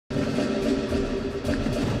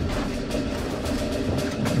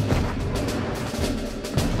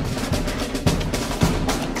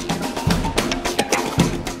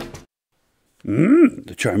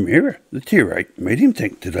The Chimera, the Tier 8 medium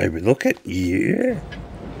tank today we look at, yeah.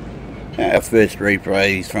 Our first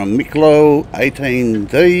replay is from Miklo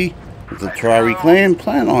 18D with the Terrari clan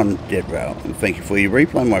playing on Dead Rail. And thank you for your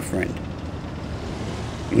replay, my friend.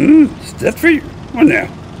 Is that for you? Well now,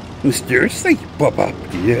 mysteriously pop up,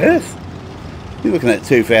 yes. You're looking at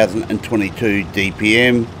 2022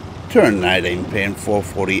 DPM, 218 PM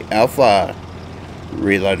 440 Alpha.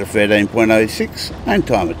 Reload of 13.06 and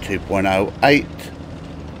time at 2.08.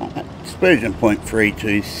 Dispersion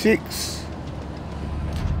 0.326.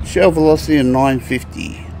 Shell velocity of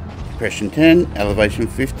 950. Depression 10, elevation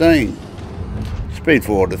 15. Speed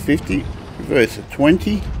forward of 50, reverse of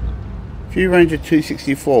 20. View range of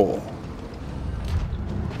 264.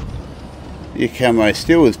 Your camo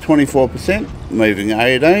still is 24%, moving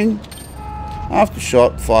 18.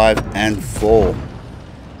 Aftershock 5 and 4.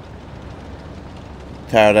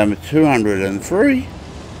 Turret armor 203.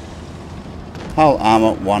 Hull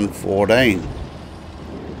armor 114.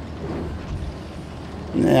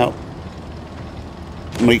 Now,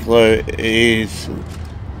 Miklo is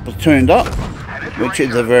platooned up, which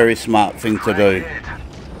is a very smart thing to do.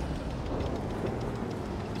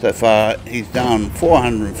 So far, he's done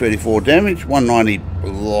 434 damage, 190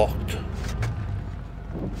 blocked.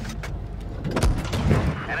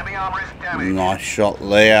 Nice shot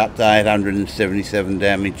there, up to 877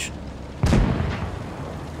 damage.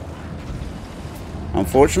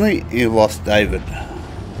 Unfortunately, you lost David.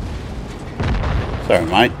 Sorry,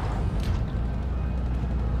 mate.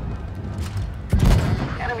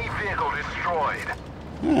 Enemy vehicle destroyed.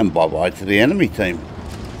 And bye-bye to the enemy team.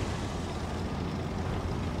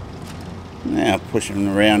 Now pushing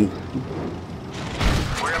around.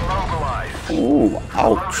 We're localized. Ooh,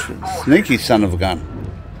 ouch. Sneaky son of a gun.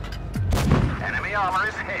 Enemy armor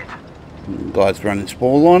is hit. Guy's running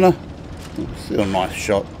spore liner. Still a nice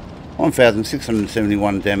shot.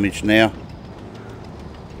 1,671 damage now.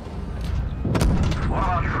 One of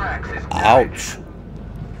our tracks is Ouch.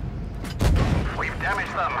 We've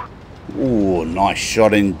damaged them. Ooh, nice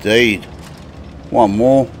shot indeed. One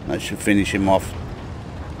more. That should finish him off.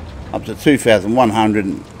 Up to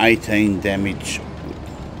 2,118 damage.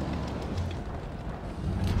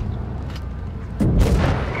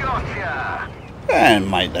 Gotcha. And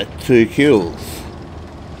made that 2 kills.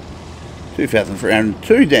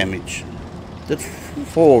 2,302 damage. That's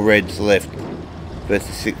 4 reds left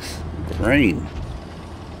versus 6 green.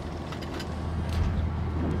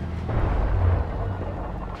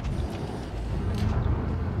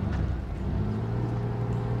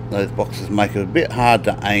 Those boxes make it a bit hard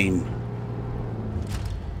to aim.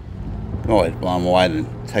 Always blow them away and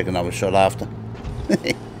take another shot after.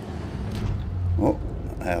 Oh,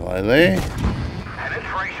 hello there.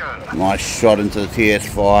 Penetration. Nice shot into the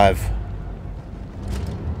TS5.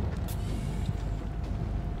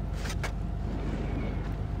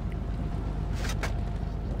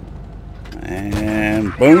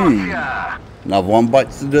 And boom. Gotcha. Another one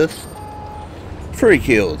bites the dust. 3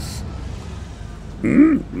 kills.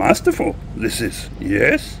 Masterful. This is,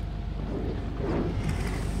 yes.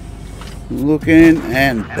 Looking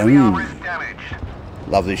and Enemy armor boom. is damaged.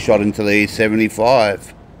 Lovely shot into the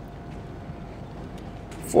E75.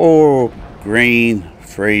 4 green,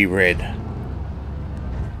 3 red.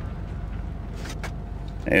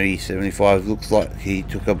 E75 looks like he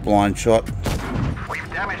took a blind shot,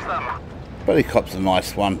 We've damaged them. but he cops a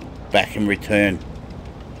nice one back in return.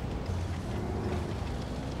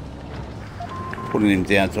 Putting him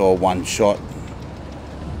down to a 1 shot.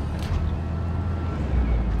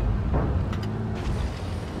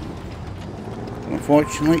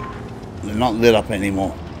 Unfortunately, they're not lit up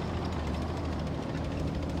anymore.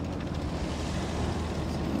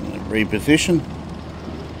 Reposition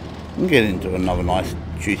and get into another nice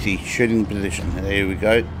juicy shooting position. There we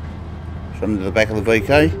go. Shot into the back of the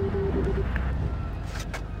VK.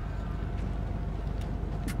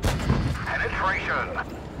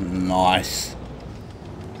 Penetration. Nice.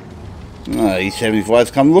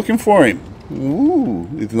 E75's come looking for him. Ooh,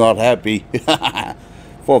 he's not happy.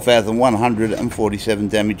 4,147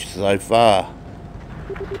 damage so far.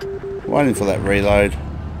 Waiting for that reload.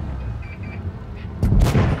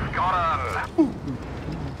 Got him.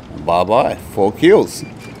 Bye-bye. 4 kills.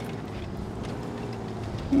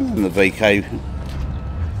 And the VK,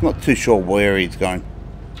 not too sure where he's going.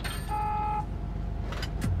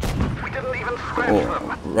 We didn't even scratch Oh,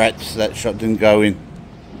 them. rats, that shot didn't go in.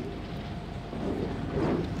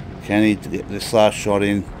 Can he get this last shot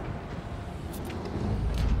in?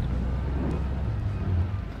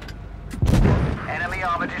 Enemy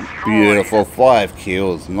armor destroyed. Beautiful, 5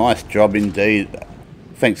 kills. Nice job indeed.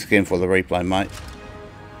 Thanks again for the replay, mate.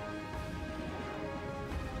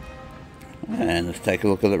 And let's take a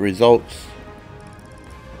look at the results.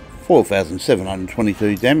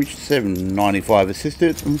 4,722 damage, 795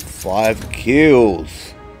 assisted, and 5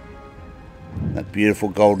 kills. That beautiful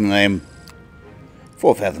golden M.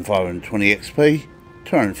 4,520 XP,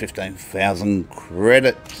 215,000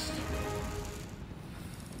 credits.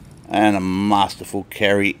 And a masterful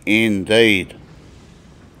carry indeed.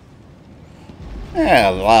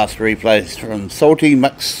 Our last replay is from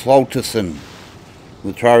SaltyMcSalterson,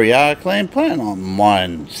 the Trariar clan playing on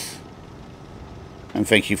mines. And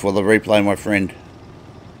thank you for the replay, my friend.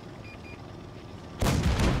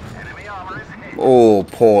 Oh,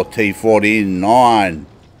 poor T49.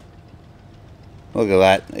 Look at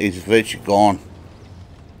that, he's virtually gone.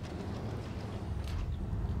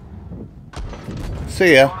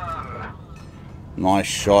 See ya. Nice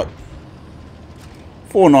shot.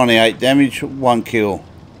 498 damage, 1 kill.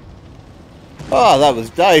 Oh, that was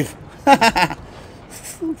Dave.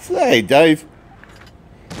 Hey, Dave.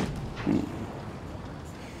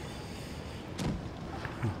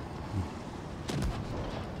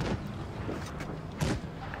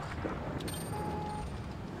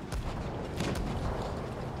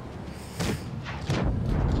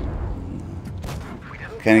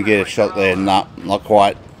 Can he get a shot there? Nah, not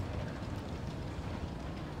quite.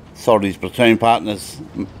 Salty's platoon partners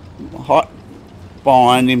hot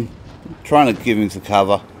behind him, trying to give him some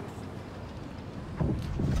cover.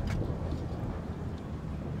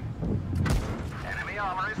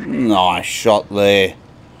 Nice shot there.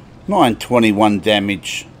 921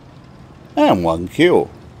 damage and 1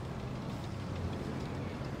 kill.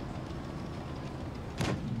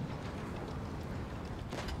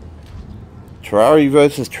 Terrari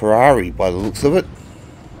versus Terrari by the looks of it.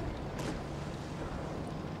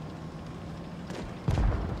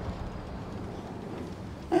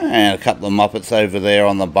 And a couple of Muppets over there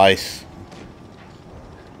on the base.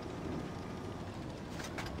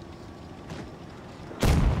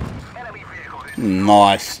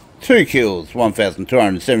 Nice. 2 kills,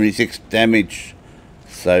 1,276 damage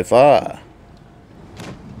so far.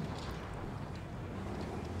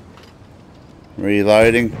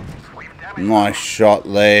 Reloading. Nice shot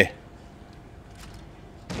there.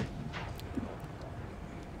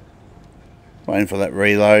 Waiting for that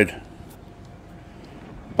reload.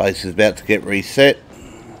 Base is about to get reset.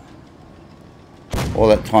 All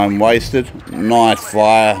that time wasted. Nice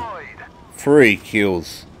fire. 3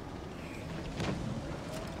 kills.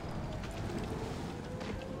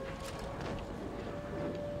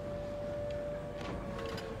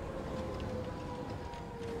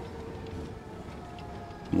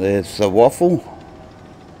 There's the waffle.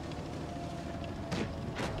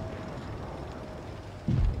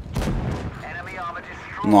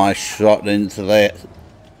 Nice shot into that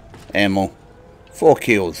ammo. 4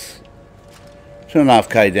 kills.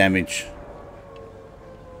 2.5k damage.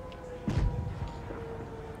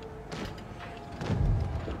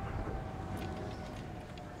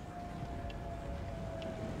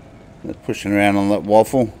 They're pushing around on that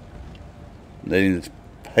waffle. Letting it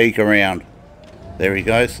peek around. There he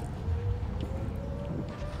goes.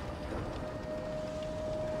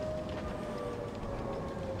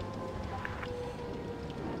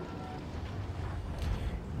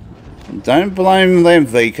 Don't blame them,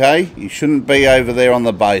 VK. You shouldn't be over there on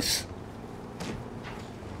the base.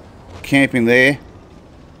 Camping there.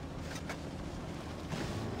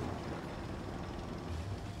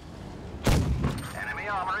 Enemy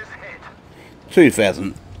armor is hit.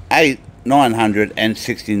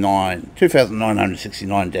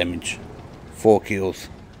 2,969 damage. 4 kills.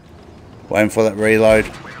 Waiting for that reload.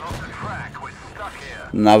 We lost the track. We're stuck here.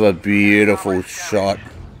 Another beautiful shot.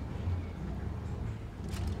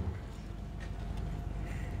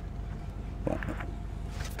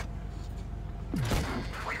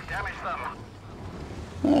 We've damaged them.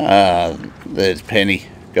 Ah, there's Penny.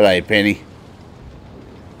 G'day, Penny.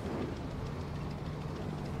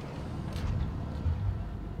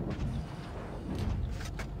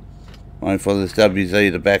 Waiting for this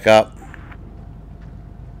WZ to back up.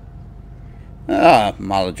 Ah,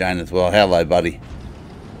 Mother Jane as well. Hello, buddy.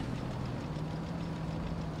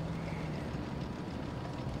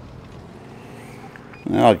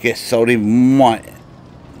 Well, I guess Salty might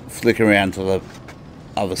flick around to the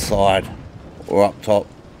other side or up top.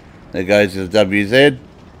 There goes the WZ.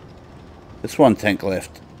 There's 1 tank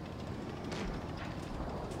left.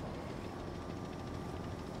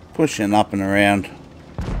 Pushing up and around.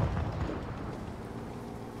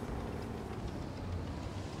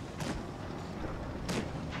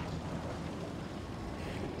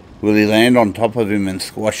 Will he land on top of him and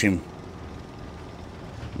squash him?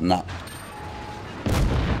 No.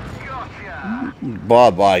 Gotcha.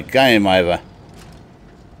 Bye-bye. Game over.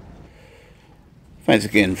 Thanks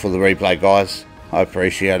again for the replay, guys. I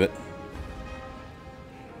appreciate it.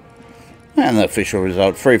 And the official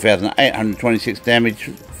result, 3,826 damage,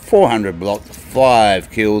 400 blocks, 5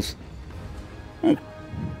 kills.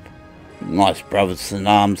 Nice brothers in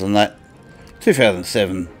arms on that.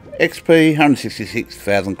 2007 XP,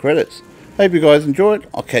 166,000 credits. Hope you guys enjoyed.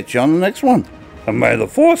 I'll catch you on the next one. And may the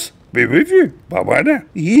force be with you. Bye bye now.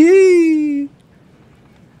 Yee.